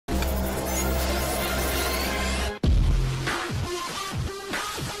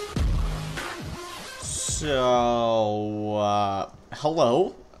So,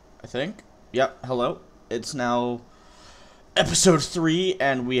 hello, I think. Yep, hello. It's now episode 3,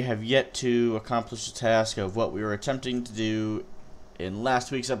 and we have yet to accomplish the task of what we were attempting to do in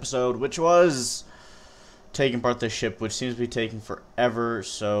last week's episode, which was taking apart this ship, which seems to be taking forever,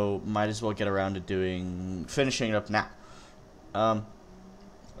 so might as well get around to finishing it up now.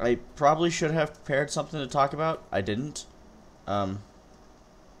 I probably should have prepared something to talk about. I didn't.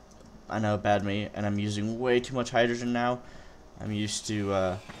 I know, bad me, and I'm using way too much hydrogen now. I'm used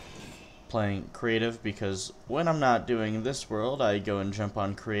to playing creative because when I'm not doing this world, I go and jump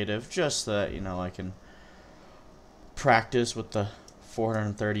on creative just so that, I can practice with the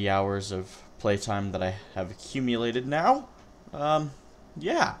 430 hours of playtime that I have accumulated now.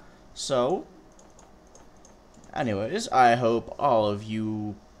 Yeah. So, anyways, I hope all of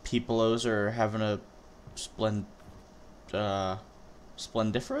you peoples are having a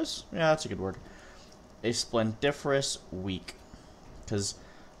splendiferous? Yeah, that's a good word. A splendiferous week. Because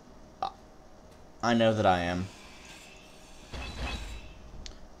I know that I am.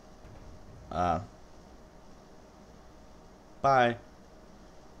 Bye.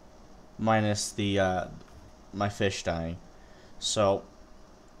 Minus the, my fish dying. So,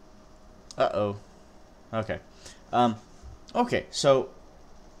 uh-oh. Okay. Okay, so,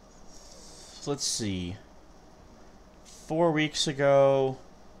 let's see. 4 weeks ago,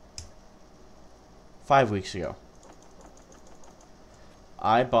 5 weeks ago,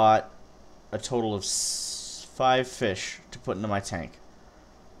 I bought a total of 5 fish to put into my tank.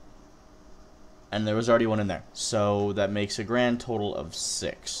 And there was already one in there. So that makes a grand total of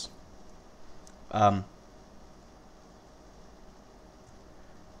 6. Now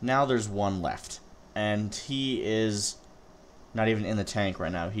there's one left. And he is not even in the tank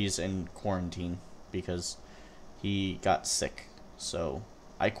right now. He's in quarantine because he got sick. So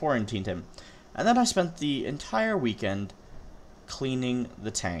I quarantined him. And then I spent the entire weekend cleaning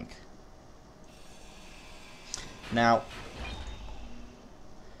the tank. Now,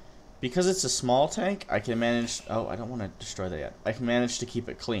 because it's a small tank, I can manage... Oh, I don't want to destroy that yet. I can manage to keep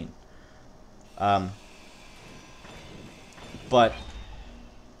it clean. But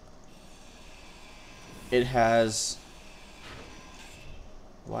it has...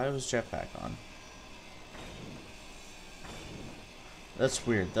 Why was jetpack on? That's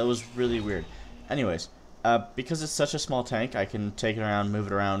weird. That was really weird. Anyways, because it's such a small tank, I can take it around, move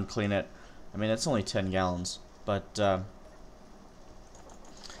it around, clean it. I mean, it's only 10 gallons. But,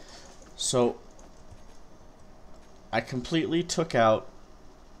 so, I completely took out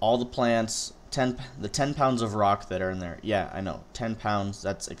all the plants, the 10 pounds of rock that are in there. Yeah, I know, 10 pounds,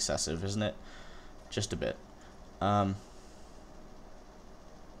 that's excessive, isn't it? Just a bit.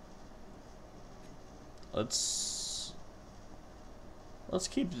 Let's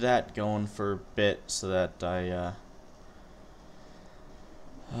keep that going for a bit so that I,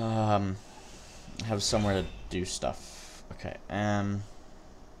 have somewhere to do stuff. Okay,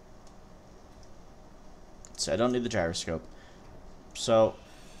 so I don't need the gyroscope. So,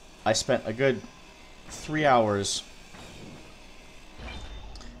 I spent a good 3 hours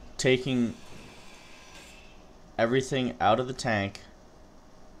taking everything out of the tank.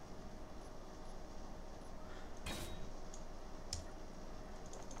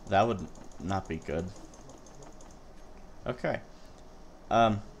 That would not be good. Okay.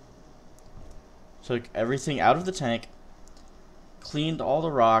 Took everything out of the tank, cleaned all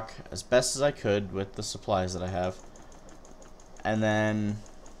the rock as best as I could with the supplies that I have, and then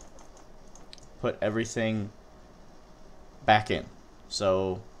put everything back in.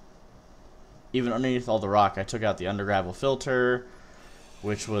 So, even underneath all the rock, I took out the undergravel filter,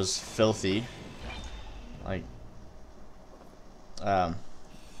 which was filthy. Like,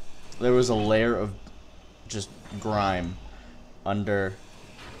 there was a layer of just grime under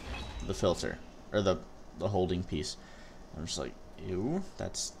the filter, or the holding piece. I'm just like, ew,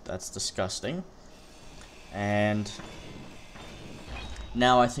 that's disgusting. And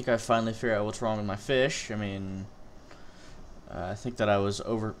now I think I finally figured out what's wrong with my fish. I mean, I think that I was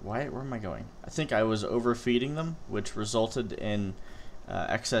where am I going? I think I was overfeeding them, which resulted in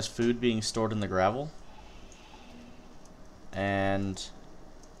excess food being stored in the gravel. And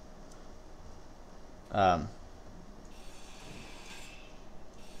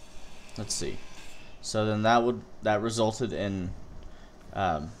let's see. So then that resulted in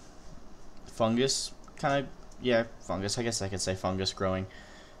fungus, kind of, yeah, fungus. I guess I could say fungus growing,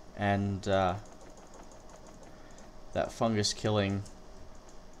 and that fungus killing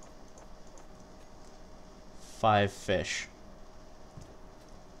 5 fish.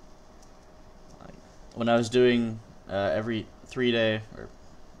 When I was doing every 3 day, or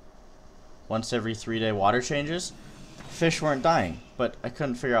once every 3-day water changes, fish weren't dying, but I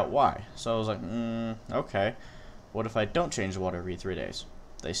couldn't figure out why. So I was like, okay, what if I don't change the water every 3 days?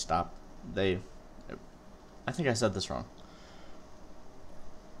 They stop. I think I said this wrong.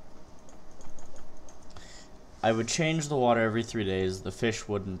 I would change the water every 3 days, the fish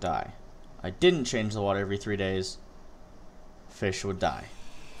wouldn't die. I didn't change the water every 3 days, fish would die.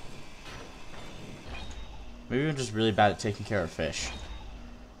 Maybe I'm just really bad at taking care of fish.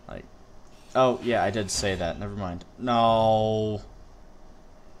 Like, oh yeah, I did say that, never mind. No.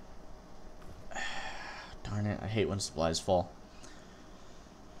 Darn it, I hate when supplies fall.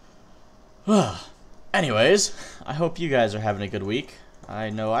 Anyways, I hope you guys are having a good week. I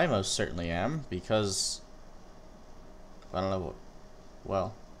know I most certainly am, because I don't know what,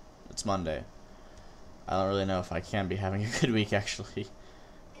 well, it's Monday. I don't really know if I can be having a good week, actually.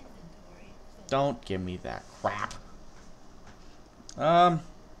 Don't give me that crap. But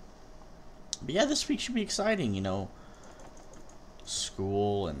yeah, this week should be exciting, you know.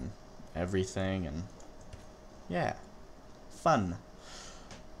 School and everything, and yeah, fun.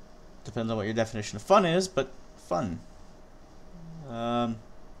 Depends on what your definition of fun is, but fun.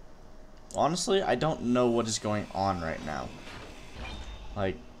 Honestly, I don't know what is going on right now.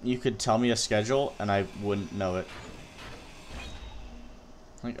 Like, you could tell me a schedule, and I wouldn't know it.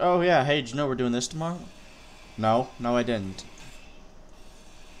 Like, oh yeah, hey, did you know we're doing this tomorrow? No, I didn't.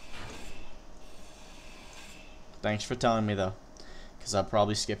 Thanks for telling me, though. Because I'll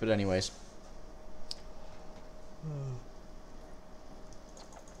probably skip it anyways.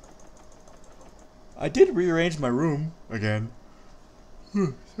 I did rearrange my room again.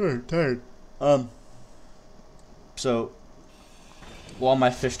 Sorry, tired. So, while my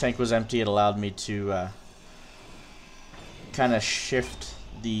fish tank was empty, it allowed me to kind of shift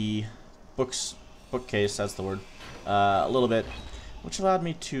the bookcase, that's the word, a little bit, which allowed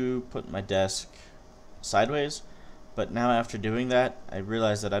me to put my desk sideways. But now after doing that, I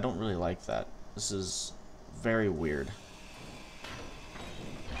realized that I don't really like that. This is very weird.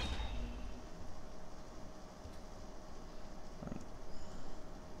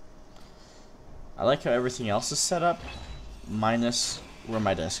 I like how everything else is set up, minus where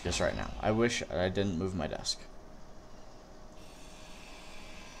my desk is right now. I wish I didn't move my desk.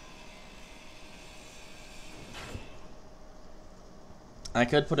 I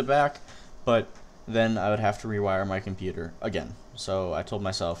could put it back, but then I would have to rewire my computer again. So I told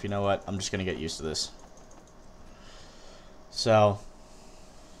myself, you know what, I'm just going to get used to this. So,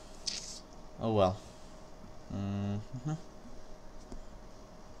 oh well.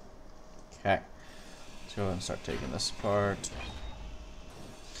 Okay. Let's go ahead and start taking this apart.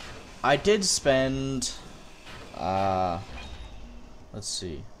 I did spend, let's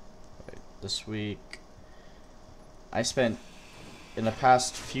see, wait, this week, I spent, in the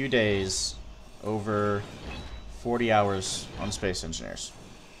past few days, over 40 hours on Space Engineers.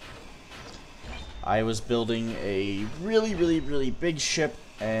 I was building a really big ship,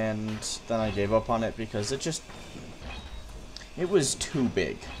 and then I gave up on it because it was too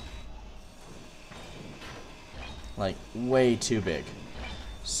big. Like, way too big.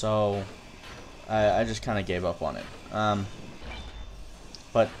 So, I just kind of gave up on it.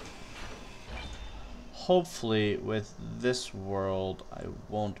 But, hopefully, with this world, I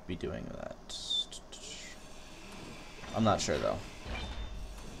won't be doing that. I'm not sure, though.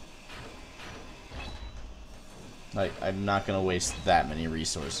 Like, I'm not going to waste that many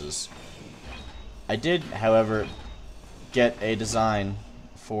resources. I did, however, get a design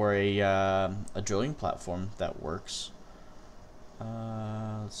for a drilling platform that works.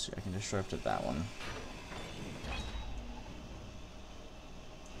 Let's see, I can just drive to that one.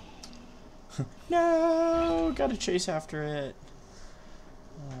 No, gotta chase after it.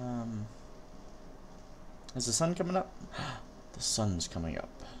 Is the sun coming up? The sun's coming up.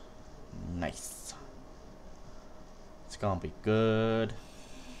 Nice. It's gonna be good.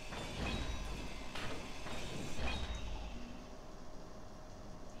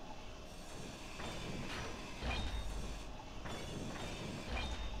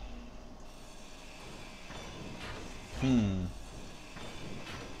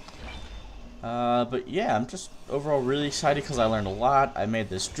 But yeah, I'm just overall really excited because I learned a lot. I made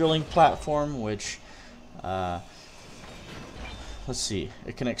this drilling platform, which, let's see,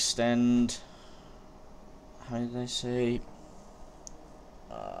 it can extend, how did I say,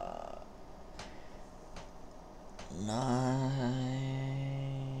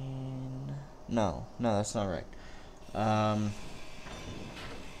 9, no, that's not right.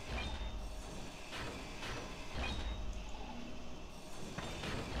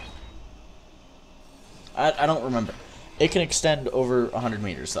 I don't remember. It can extend over 100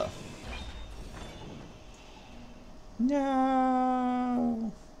 meters, though.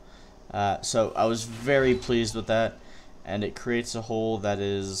 No. So I was very pleased with that, and it creates a hole that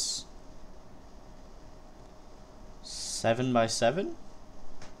is 7 by 7?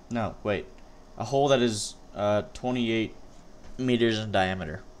 No, wait. A hole that is 28 meters in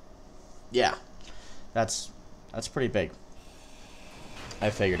diameter. Yeah, that's pretty big. I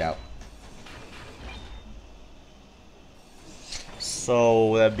figured out.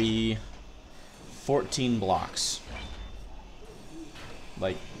 So that'd be 14 blocks.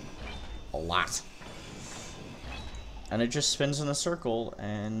 Like, a lot. And it just spins in a circle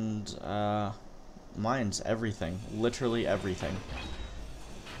and mines everything. Literally everything.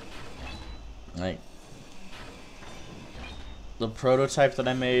 Like, the prototype that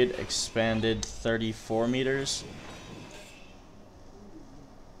I made expanded 34 meters.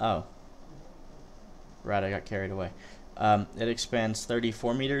 Oh. Right, I got carried away. It expands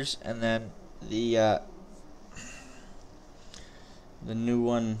 34 meters, and then the new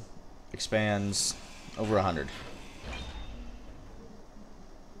one expands over 100.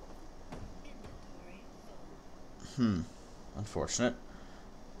 Unfortunate.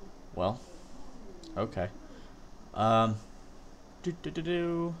 Well, okay.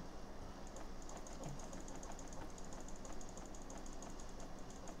 Do.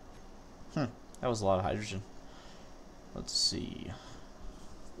 That was a lot of hydrogen. Let's see.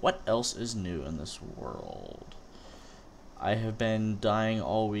 What else is new in this world? I have been dying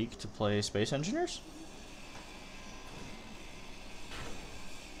all week to play Space Engineers.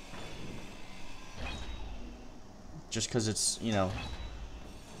 Just because it's, you know,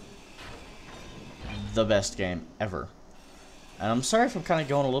 the best game ever. And I'm sorry if I'm kind of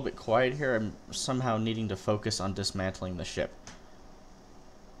going a little bit quiet here. I'm somehow needing to focus on dismantling the ship.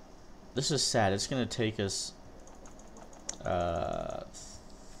 This is sad. It's going to take us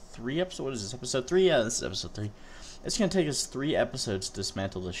 3 episodes. What is this, episode 3? Yeah, this is episode 3. It's going to take us 3 episodes to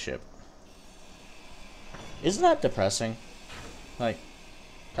dismantle the ship. Isn't that depressing? Like,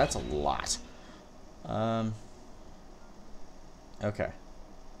 that's a lot. Okay.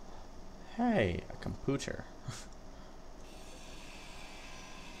 Hey, a computer.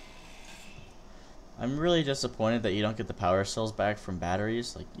 I'm really disappointed that you don't get the power cells back from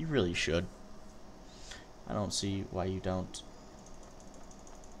batteries. Like, you really should. I don't see why you don't.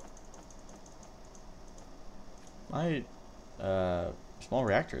 My small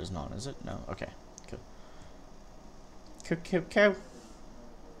reactor isn't on, is it? No. Okay. Cool.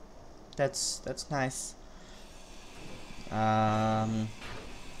 That's nice.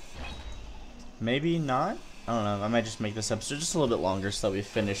 Maybe not. I don't know. I might just make this episode just a little bit longer so that we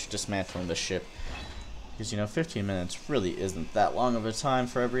finish dismantling the ship. Because, you know, 15 minutes really isn't that long of a time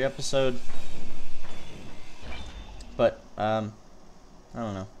for every episode. But, I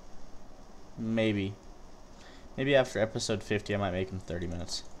don't know. Maybe after episode 50 I might make them 30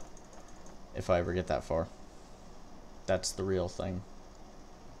 minutes. If I ever get that far. That's the real thing.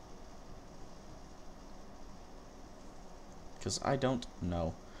 Because I don't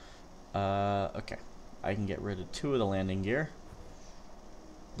know. Okay. I can get rid of 2 of the landing gear.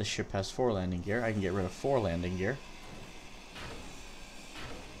 The ship has 4 landing gear. I can get rid of 4 landing gear.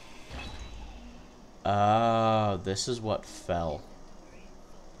 This is what fell.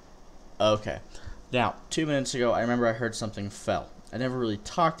 Okay. Now, 2 minutes ago, I remember I heard something fell. I never really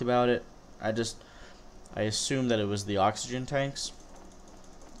talked about it. I assumed that it was the oxygen tanks.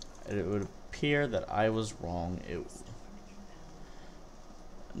 And it would appear that I was wrong.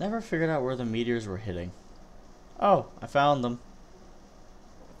 Never figured out where the meteors were hitting. Oh, I found them.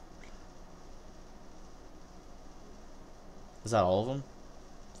 Is that all of them?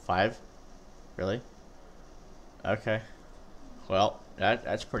 5? Really? Okay. Well,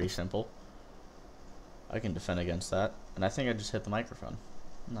 that's pretty simple. I can defend against that. And I think I just hit the microphone.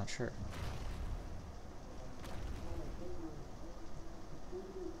 I'm not sure.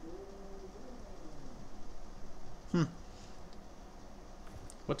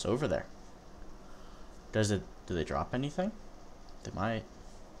 What's over there? Do they drop anything? They might.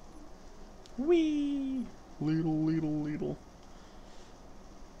 Whee! Leedle.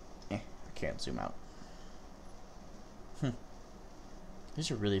 I can't zoom out.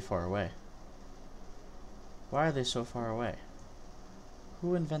 These are really far away. Why are they so far away?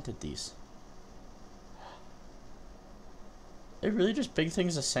 Who invented these? They're really just big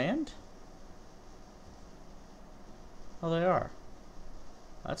things of sand? Oh, they are.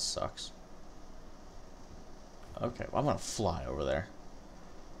 That sucks. Okay, well, I'm gonna fly over there.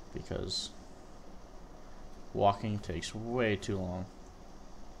 Because walking takes way too long.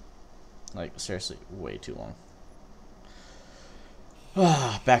 Like, seriously, way too long.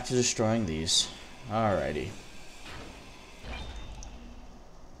 Back to destroying these. Alrighty.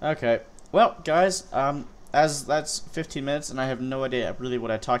 Okay. Well, guys, as that's 15 minutes, and I have no idea really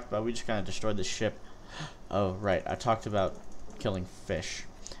what I talked about. We just kind of destroyed the ship. Oh, right. I talked about killing fish.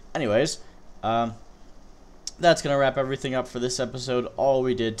 Anyways, that's going to wrap everything up for this episode. All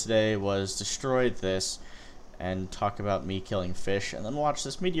we did today was destroy this and talk about me killing fish and then watch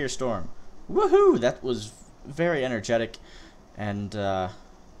this meteor storm. Woohoo! That was very energetic, and I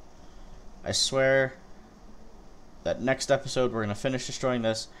swear that next episode we're going to finish destroying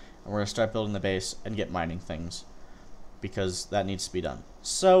this and we're going to start building the base and get mining things, because that needs to be done.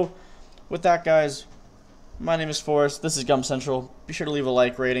 So, with that, guys, my name is Forrest. This is Gum Central. Be sure to leave a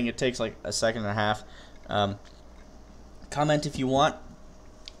like rating. It takes like a second and a half. Comment if you want.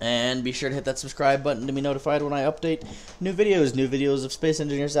 And be sure to hit that subscribe button to be notified when I update new videos. New videos of Space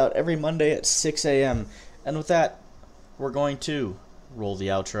Engineers out every Monday at 6 a.m. And with that, we're going to roll the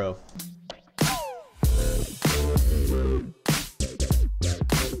outro.